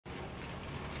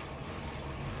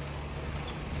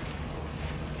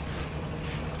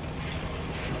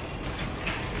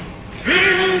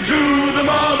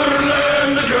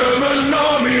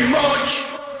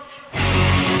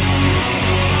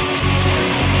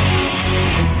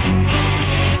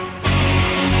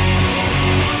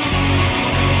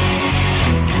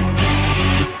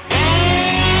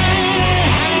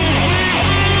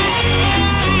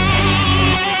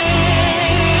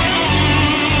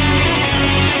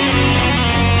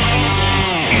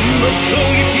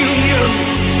Soviet Union,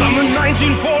 summer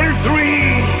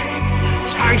 1943.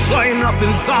 Tanks line up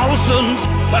in thousands,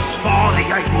 as far the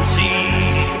eye can see.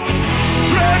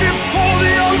 Ready for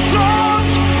the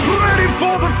onslaught, ready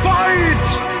for the fight,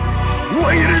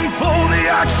 waiting for the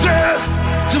access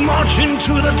to march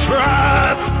into the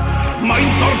trap.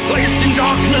 Minds are placed in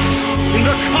darkness, in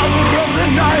the cover of the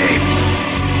night,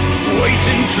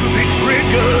 waiting to be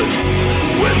triggered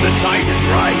when the time is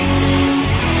right.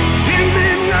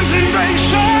 Imminent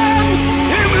invasion,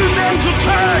 imminent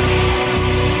attack.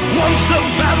 Once the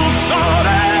battle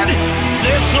started,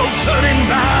 there's no turning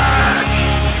back.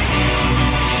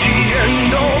 The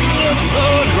end of the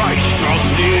Third Reich draws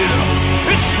near.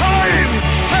 Its time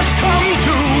has come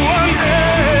to an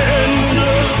end.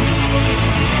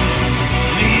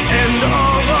 The end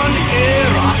of an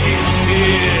era is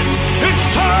here. It's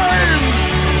time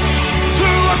to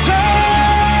attack.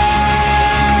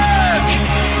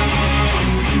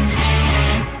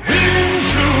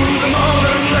 Into the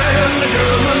motherland, the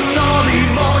German army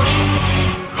march.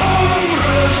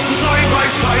 Congress side by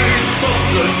side to stop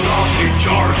the Nazi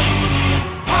charge.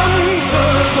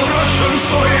 Panzers of Russian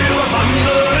soil are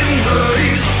thundering the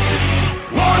east.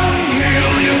 1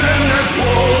 million men at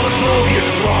war, the Soviet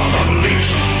wrath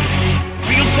unleashed.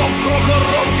 Fields of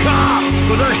Prokhorovka,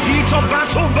 where the heat of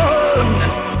battle burned,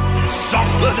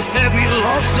 suffered heavy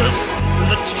losses when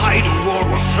the tide of war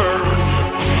was turned.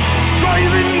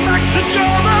 Driving back the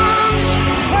Germans,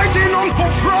 fighting on for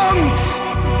front,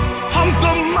 hunt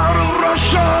them out of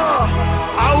Russia,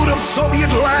 out of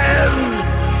Soviet land.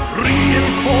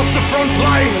 Reinforce the front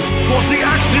line, force the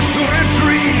Axis to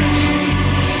retreat,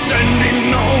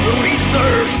 sending all the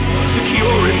reserves,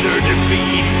 securing their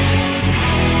defeat.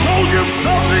 Soldiers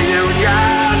of the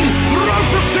Union broke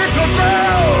the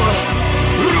citadel,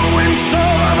 ruins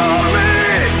of an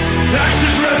army,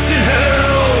 Axis rest in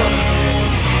hell.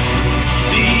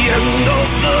 The end of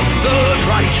the Third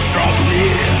Reich draws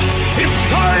near. Its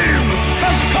time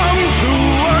has come to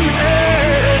an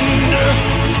end.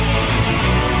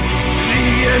 The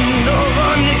end of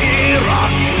an era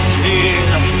is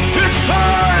here. It's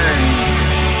time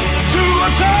to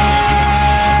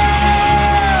attack.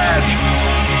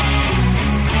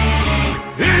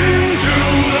 Into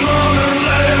the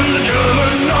motherland, the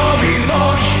German army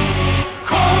march.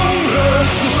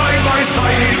 Congress side by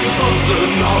side to stop the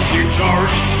Nazi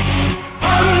charge.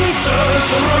 Panzers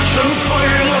of Russian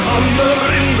soil are thunder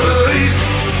in the east.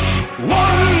 1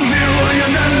 million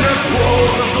men at war,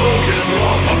 the Soviet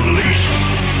wrath unleashed.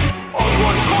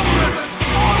 Onward, comrades,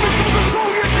 armies of the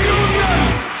Soviet Union,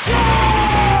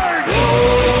 charge!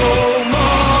 Oh,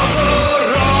 Mother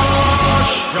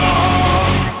Russia,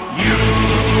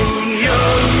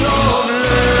 Union of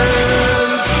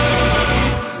lands,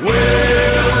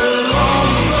 will of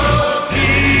the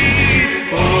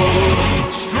people,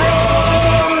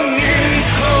 strong in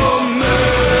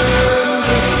command.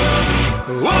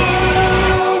 Oh,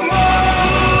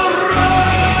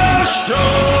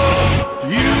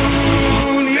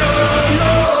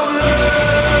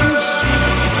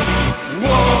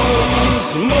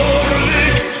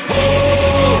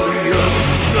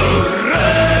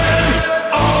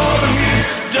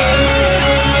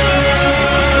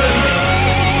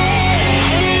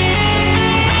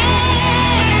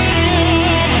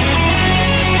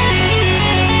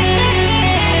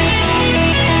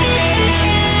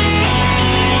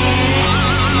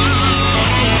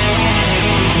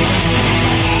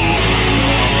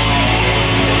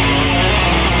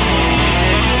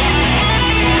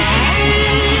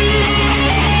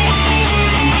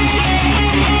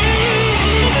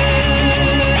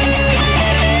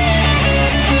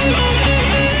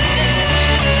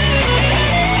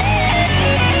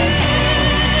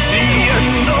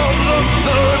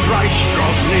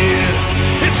 draws near.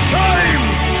 Its time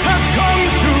has come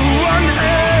to an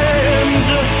end.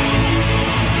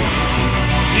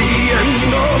 The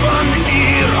end of an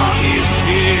era is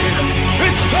here.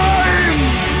 It's time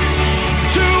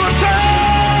to attack.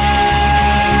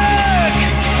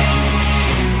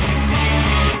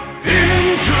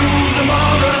 Into the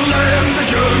motherland, the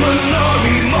German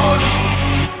army march.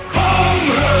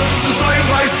 Congress side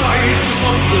by side to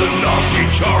stop the Nazi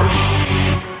charge.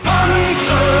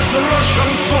 Panzers of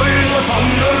Russian soil are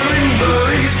thunder in the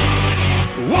east.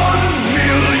 1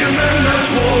 million men at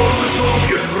war, the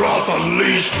Soviet wrath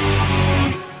unleashed.